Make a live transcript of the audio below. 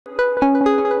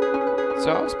So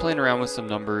I was playing around with some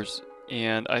numbers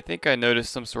and I think I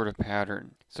noticed some sort of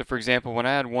pattern. So for example, when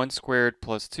I add 1 squared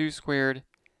plus 2 squared,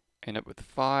 I end up with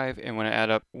 5, and when I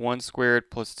add up 1 squared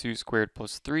plus 2 squared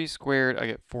plus 3 squared, I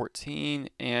get 14.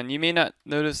 And you may not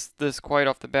notice this quite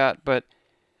off the bat, but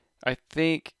I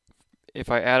think if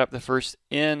I add up the first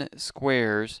n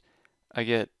squares, I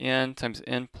get n times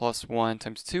n plus 1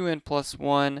 times 2n plus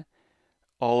 1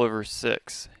 all over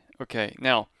 6. Okay,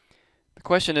 now the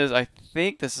question is, I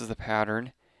think this is the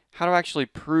pattern. How do I actually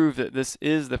prove that this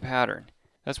is the pattern?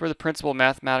 That's where the principle of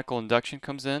mathematical induction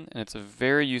comes in, and it's a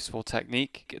very useful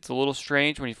technique. It's a little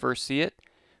strange when you first see it,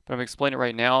 but I'm going to explain it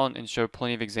right now and show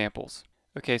plenty of examples.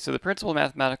 Okay, so the principle of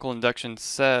mathematical induction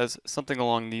says something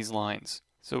along these lines.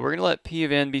 So we're going to let P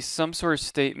of n be some sort of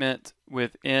statement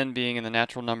with n being in the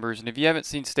natural numbers. And if you haven't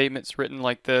seen statements written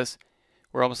like this,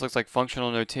 where it almost looks like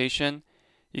functional notation,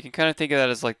 you can kind of think of that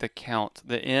as like the count.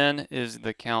 The n is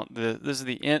the count. This is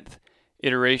the nth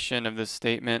iteration of this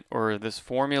statement or this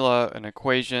formula, an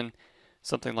equation,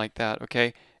 something like that,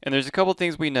 okay? And there's a couple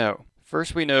things we know.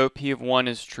 First, we know P of 1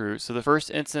 is true. So the first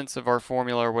instance of our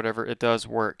formula or whatever, it does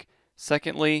work.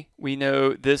 Secondly, we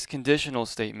know this conditional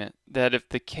statement, that if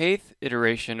the kth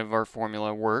iteration of our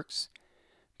formula works,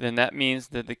 then that means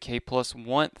that the k plus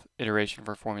 1th iteration of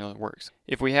our formula works.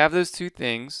 If we have those two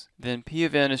things, then P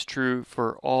of n is true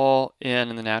for all n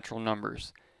in the natural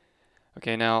numbers.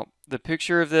 Okay, now the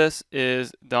picture of this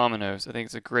is dominoes. I think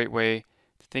it's a great way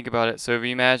to think about it. So if you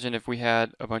imagine if we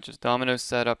had a bunch of dominoes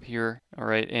set up here, all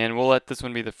right, and we'll let this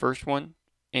one be the first one.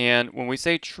 And when we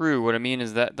say true, what I mean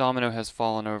is that domino has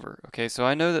fallen over. Okay, so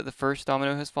I know that the first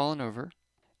domino has fallen over.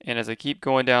 And as I keep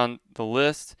going down the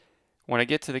list, when I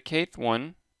get to the kth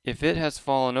one, if it has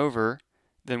fallen over,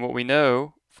 then what we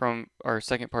know from our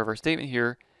second part of our statement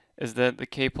here is that the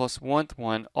k plus 1th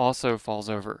one also falls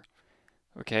over.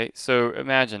 Okay, so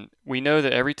imagine, we know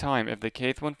that every time if the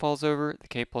kth one falls over, the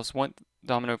k plus 1th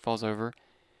domino falls over.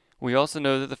 We also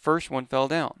know that the first one fell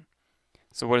down.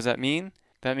 So what does that mean?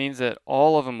 That means that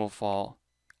all of them will fall.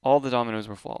 All the dominoes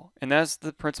will fall. And that's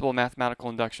the principle of mathematical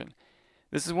induction.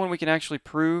 This is one we can actually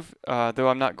prove, though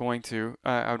I'm not going to.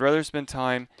 I would rather spend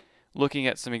time looking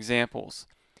at some examples.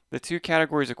 The two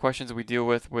categories of questions that we deal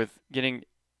with getting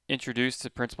introduced to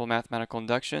principle of mathematical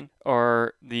induction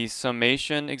are the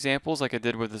summation examples, like I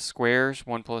did with the squares,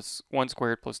 1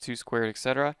 squared plus 2 squared,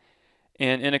 etc.,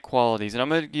 and inequalities. And I'm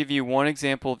going to give you one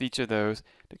example of each of those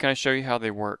to kind of show you how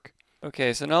they work.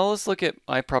 Okay, so now let's look at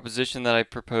my proposition that I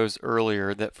proposed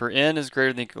earlier, that for n is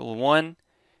greater than or equal to 1,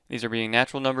 these are being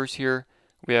natural numbers here,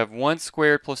 we have 1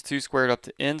 squared plus 2 squared up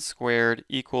to n squared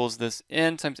equals this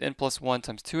n times n plus 1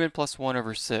 times 2n plus 1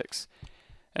 over 6.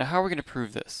 And how are we going to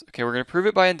prove this? Okay, we're going to prove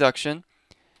it by induction.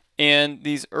 And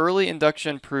these early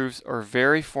induction proofs are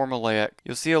very formulaic.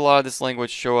 You'll see a lot of this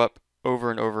language show up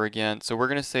over and over again. So we're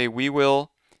going to say we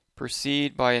will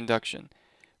proceed by induction.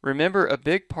 Remember, a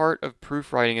big part of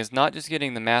proof writing is not just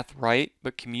getting the math right,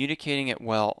 but communicating it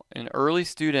well. And early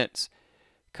students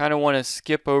kind of want to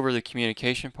skip over the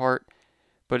communication part.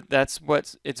 But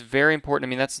it's very important. I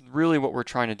mean, that's really what we're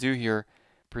trying to do here.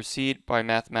 Proceed by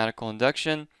mathematical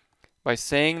induction. By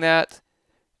saying that,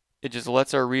 it just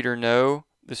lets our reader know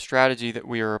the strategy that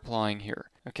we are applying here.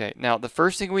 Okay, now the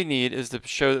first thing we need is to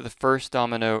show that the first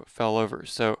domino fell over.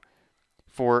 So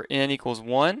for n equals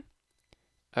 1,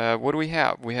 what do we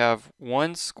have? We have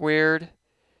 1 squared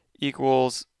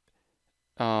equals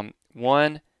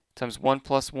 1 times 1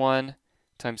 plus 1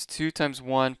 times 2 times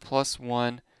 1 plus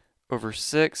 1 over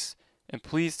 6, and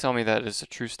please tell me that is a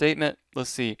true statement.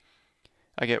 Let's see.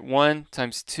 I get 1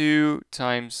 times 2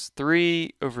 times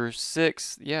 3 over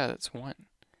 6. Yeah, that's 1.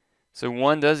 So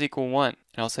 1 does equal 1.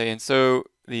 And I'll say, and so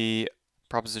the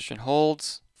proposition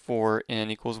holds for n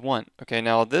equals 1. Okay,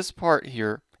 now this part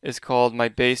here is called my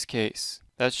base case.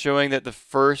 That's showing that the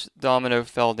first domino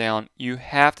fell down. You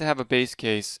have to have a base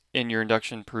case in your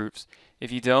induction proofs.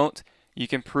 If you don't, you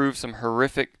can prove some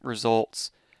horrific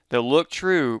results that look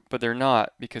true, but they're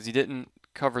not because you didn't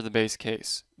cover the base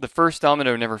case. The first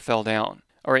domino never fell down.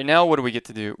 All right, now what do we get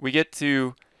to do?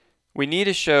 We need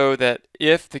to show that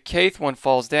if the kth one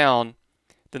falls down,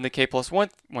 then the k plus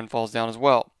 1th one falls down as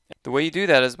well. The way you do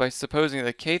that is by supposing that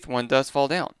the kth one does fall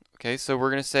down. Okay, so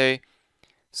we're going to say,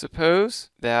 suppose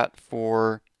that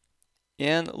for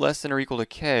n less than or equal to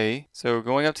k, so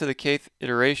going up to the kth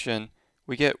iteration,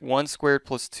 we get 1 squared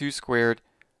plus 2 squared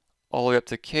all the way up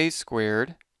to k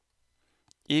squared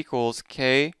equals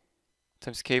k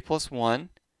times k plus 1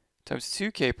 times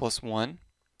 2k plus 1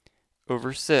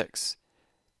 over 6.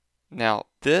 Now,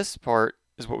 this part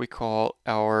is what we call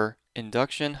our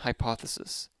induction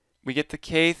hypothesis. We get the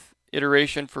kth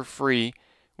iteration for free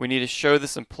we need to show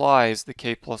this implies the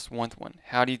k plus 1th one.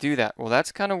 How do you do that? Well,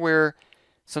 that's kind of where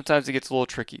sometimes it gets a little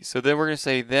tricky. So then we're going to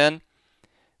say then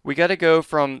we got to go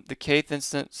from the kth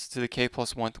instance to the k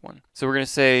plus 1th one. So we're going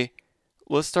to say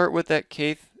let's start with that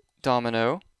kth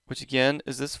domino, which again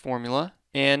is this formula.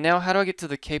 And now how do I get to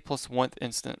the k plus 1th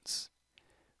instance?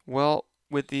 Well,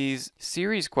 with these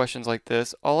series questions like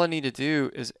this, all I need to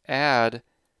do is add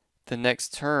the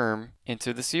next term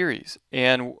into the series.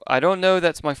 And I don't know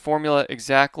that's my formula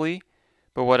exactly,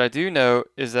 but what I do know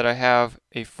is that I have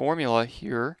a formula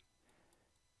here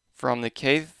from the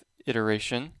kth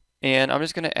iteration, and I'm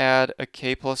just going to add a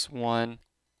k plus 1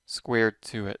 squared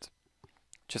to it,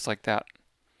 just like that.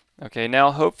 Okay,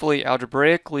 now hopefully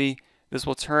algebraically this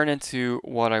will turn into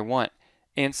what I want.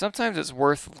 And sometimes it's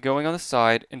worth going on the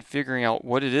side and figuring out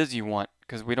what it is you want,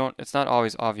 because it's not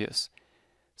always obvious.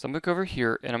 So I'm going to go over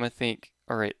here and I'm going to think,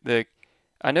 all right,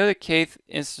 I know the kth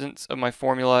instance of my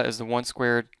formula is the 1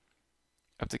 squared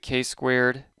up to k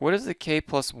squared. What does the k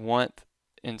plus 1th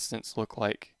instance look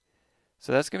like?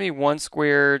 So that's going to be 1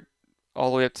 squared all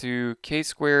the way up to k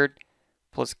squared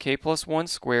plus k plus 1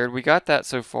 squared. We got that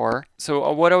so far. So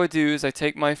what I would do is I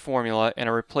take my formula and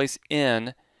I replace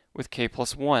n with k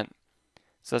plus 1.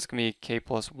 So that's going to be k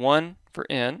plus 1 for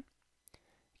n.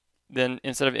 Then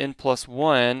instead of n plus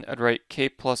 1, I'd write k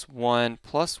plus 1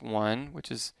 plus 1,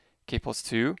 which is k plus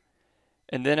 2.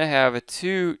 And then I have a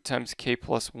 2 times k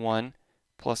plus 1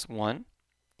 plus 1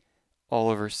 all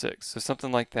over 6. So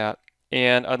something like that.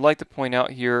 And I'd like to point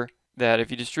out here that if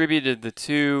you distributed the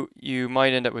 2, you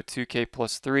might end up with 2k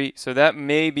plus 3. So that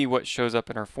may be what shows up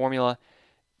in our formula.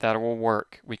 That will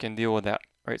work. We can deal with that.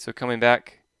 All right, so coming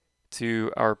back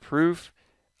to our proof,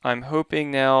 I'm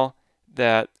hoping now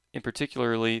that in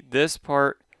particularly this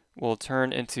part will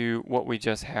turn into what we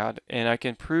just had, and I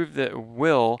can prove that it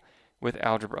will with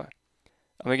algebra.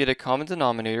 I'm going to get a common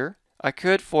denominator. I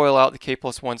could FOIL out the k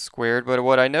plus 1 squared, but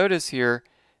what I notice here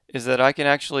is that I can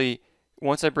actually,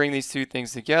 once I bring these two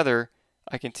things together,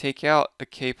 I can take out a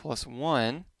k plus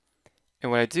 1,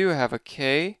 and what I do, I have a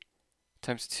k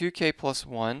times 2k plus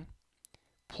 1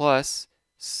 plus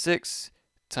 6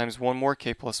 times 1 more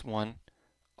k plus 1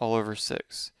 all over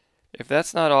 6. If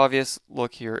that's not obvious,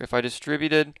 look here. If I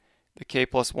distributed the k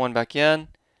plus 1 back in,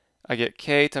 I get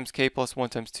k times k plus 1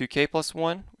 times 2k plus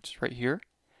 1, which is right here.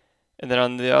 And then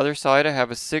on the other side, I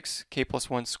have a 6k plus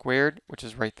 1 squared, which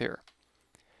is right there.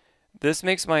 This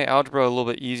makes my algebra a little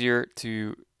bit easier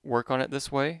to work on it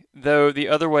this way, though the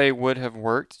other way would have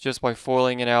worked just by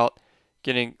FOILing it out,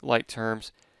 getting like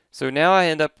terms. So now I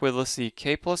end up with, let's see,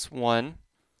 k plus 1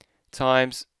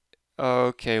 times,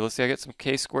 okay, let's see, I got some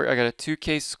k squared, I got a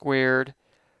 2k squared,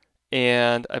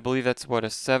 and I believe that's what, a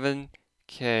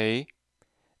 7k,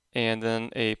 and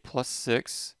then a plus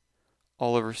 6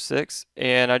 all over 6,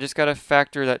 and I just got to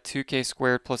factor that 2k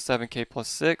squared plus 7k plus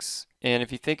 6, and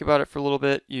if you think about it for a little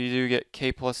bit, you do get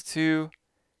k plus 2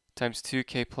 times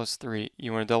 2k plus 3.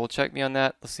 You want to double check me on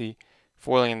that? Let's see,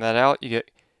 FOILing that out, you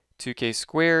get 2k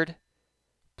squared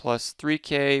plus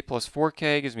 3k plus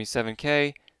 4k gives me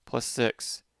 7k plus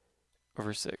 6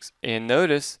 over 6. And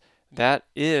notice that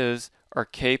is our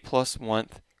k plus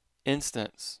 1th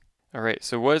instance. Alright,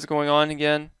 so what is going on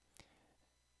again?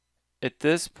 At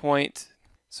this point,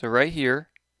 so right here,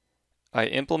 I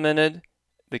implemented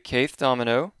the kth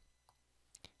domino,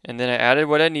 and then I added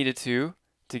what I needed to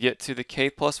get to the k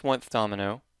plus 1th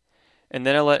domino, and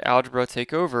then I let algebra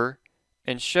take over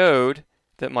and showed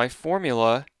that my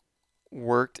formula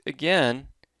worked again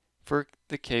for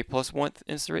the k plus 1th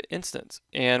instance.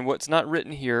 And what's not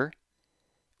written here,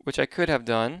 which I could have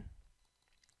done,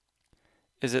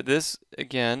 is that this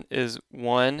again is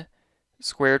 1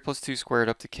 squared plus 2 squared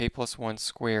up to k plus 1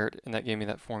 squared, and that gave me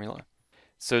that formula.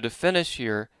 So to finish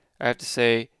here, I have to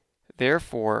say,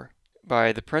 therefore,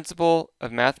 by the principle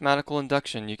of mathematical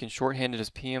induction, you can shorthand it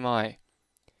as PMI.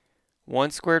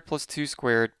 1 squared plus 2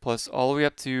 squared plus all the way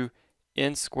up to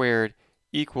n squared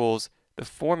equals the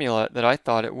formula that I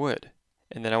thought it would.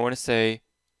 And then I want to say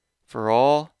for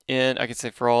all n, I could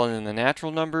say for all n in the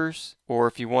natural numbers, or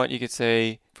if you want, you could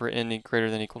say for n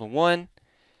greater than or equal to 1.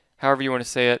 However you want to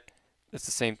say it, it's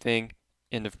the same thing.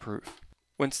 End of proof.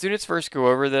 When students first go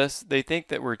over this, they think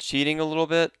that we're cheating a little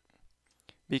bit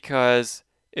because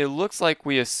it looks like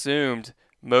we assumed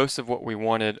most of what we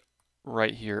wanted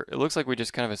right here. It looks like we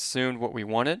just kind of assumed what we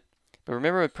wanted. But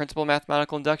remember, with principal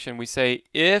mathematical induction, we say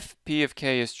if p of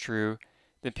k is true,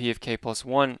 then p of k plus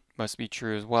 1 must be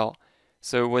true as well.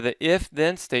 So with an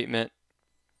if-then statement,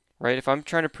 right, if I'm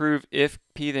trying to prove if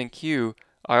p then q,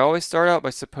 I always start out by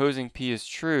supposing p is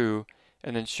true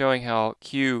and then showing how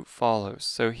q follows.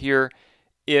 So here,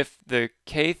 if the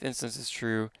kth instance is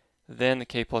true, then the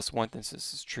k plus 1th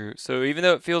instance is true. So even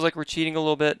though it feels like we're cheating a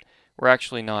little bit, we're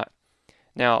actually not.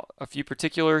 Now, a few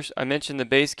particulars. I mentioned the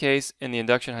base case in the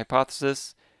induction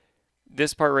hypothesis.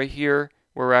 This part right here,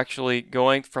 where we're actually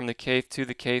going from the kth to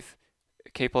the kth,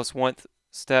 k plus 1th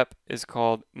step, is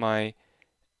called my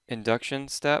induction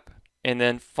step. And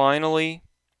then finally,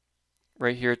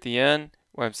 right here at the end,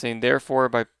 what I'm saying therefore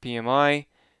by PMI,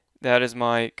 that is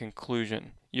my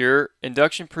conclusion. Your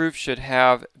induction proof should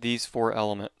have these 4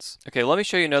 elements. Okay, let me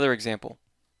show you another example.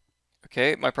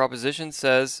 Okay, my proposition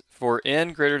says for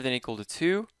n greater than or equal to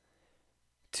 2,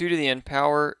 2 to the n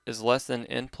power is less than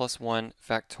n plus 1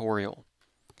 factorial.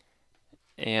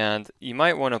 And you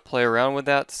might want to play around with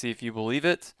that to see if you believe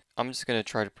it. I'm just going to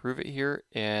try to prove it here,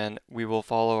 and we will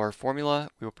follow our formula.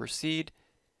 We will proceed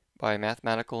by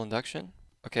mathematical induction.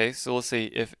 Okay, so let's see,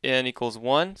 if n equals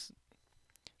 1,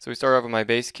 so we start off with my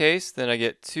base case, then I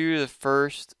get 2 to the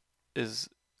first is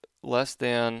less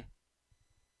than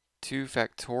 2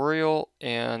 factorial,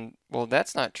 and, well,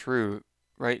 that's not true,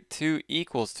 right? 2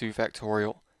 equals 2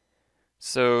 factorial.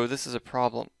 So this is a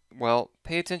problem. Well,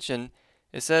 pay attention.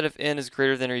 It said if n is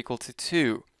greater than or equal to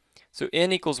 2. So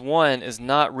n equals 1 is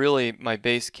not really my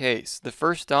base case. The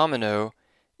first domino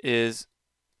is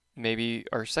maybe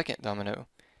our second domino.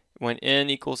 When n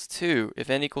equals 2, if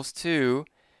n equals 2,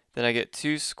 then I get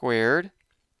 2 squared,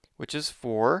 which is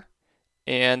 4,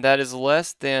 and that is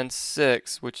less than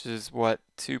 6, which is what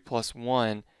 2 plus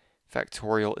 1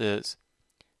 factorial is.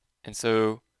 And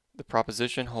so the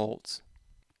proposition holds.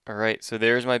 Alright, so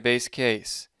there's my base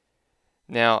case.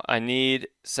 Now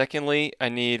secondly, I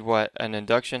need what? An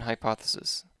induction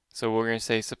hypothesis. So we're going to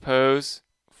say suppose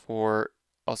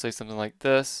I'll say something like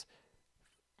this.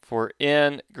 For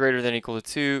n greater than or equal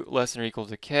to 2, less than or equal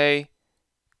to k,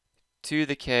 2 to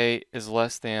the k is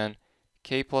less than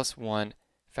k plus 1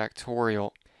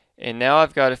 factorial. And now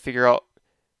I've got to figure out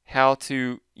how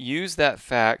to use that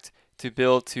fact to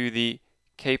build to the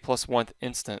k plus 1th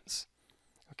instance.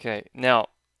 Okay, now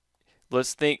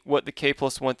let's think what the k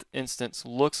plus 1th instance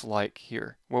looks like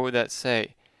here. What would that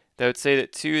say? That would say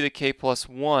that 2 to the k plus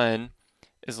 1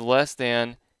 is less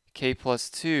than k plus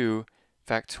 2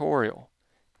 factorial.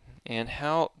 And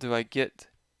how do I get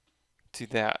to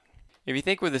that? If you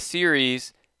think with a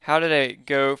series, how did I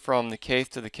go from the kth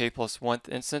to the k plus 1th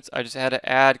instance? I just had to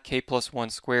add k plus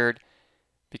 1 squared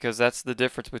because that's the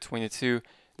difference between the two.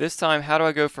 This time, how do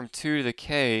I go from 2 to the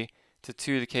k to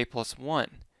 2 to the k plus 1?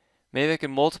 Maybe I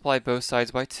can multiply both sides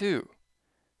by 2.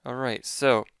 Alright,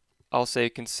 so I'll say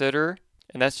consider,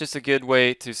 and that's just a good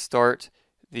way to start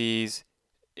these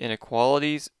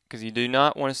inequalities because you do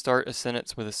not want to start a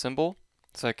sentence with a symbol.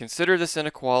 So I consider this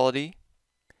inequality.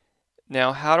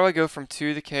 Now, how do I go from 2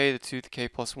 to the k to 2 to the k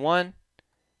plus 1?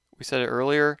 We said it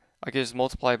earlier. I can just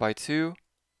multiply by 2.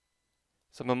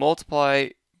 So I'm going to multiply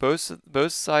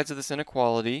both sides of this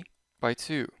inequality by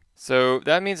 2. So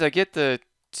that means I get the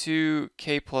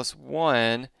 2k plus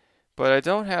 1, but I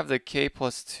don't have the k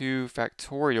plus 2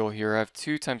 factorial here. I have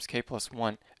 2 times k plus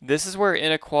 1. This is where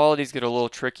inequalities get a little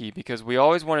tricky because we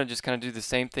always want to just kind of do the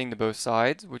same thing to both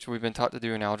sides, which we've been taught to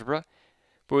do in algebra.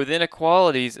 But with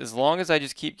inequalities, as long as I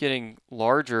just keep getting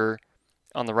larger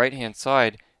on the right-hand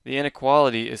side, the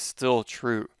inequality is still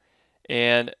true.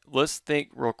 And let's think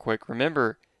real quick.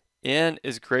 Remember, n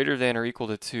is greater than or equal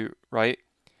to 2, right?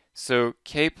 So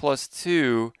k plus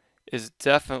 2 is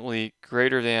definitely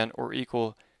greater than or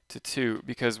equal to 2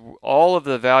 because all of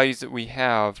the values that we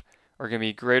have are going to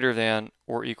be greater than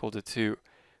or equal to 2,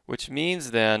 which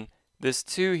means then this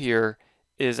 2 here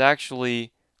is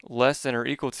actually less than or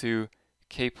equal to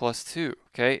k plus 2,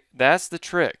 okay? That's the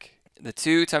trick. The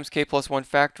 2 times k plus 1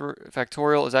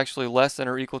 factorial is actually less than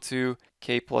or equal to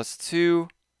k plus 2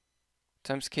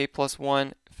 times k plus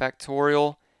 1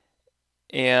 factorial.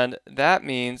 And that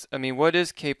means, what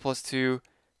is k plus 2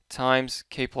 times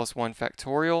k plus 1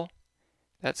 factorial?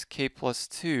 That's k plus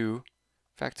 2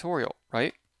 factorial,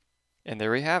 right? And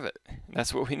there we have it.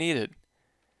 That's what we needed.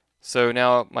 So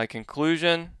now my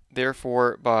conclusion,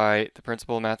 therefore, by the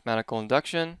principle of mathematical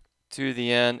induction, 2 to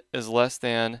the n is less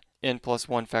than n plus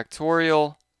 1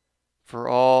 factorial for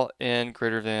all n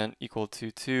greater than equal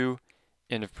to 2,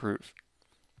 end of proof.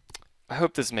 I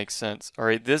hope this makes sense. All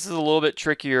right, this is a little bit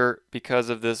trickier because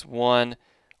of this one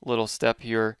little step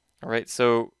here. All right,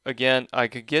 so again, I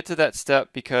could get to that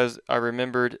step because I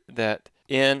remembered that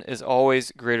n is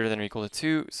always greater than or equal to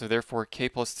 2, so therefore k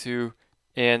plus 2,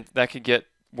 and that could get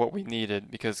what we needed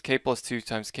because k plus 2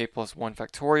 times k plus 1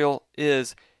 factorial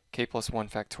is k plus 1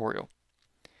 factorial.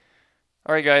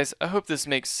 Alright guys, I hope this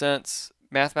makes sense.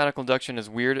 Mathematical induction is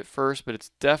weird at first, but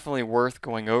it's definitely worth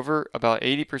going over. About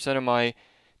 80% of my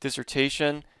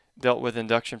dissertation dealt with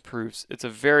induction proofs. It's a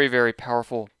very, very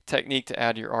powerful technique to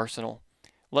add to your arsenal.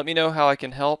 Let me know how I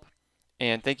can help,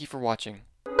 and thank you for watching.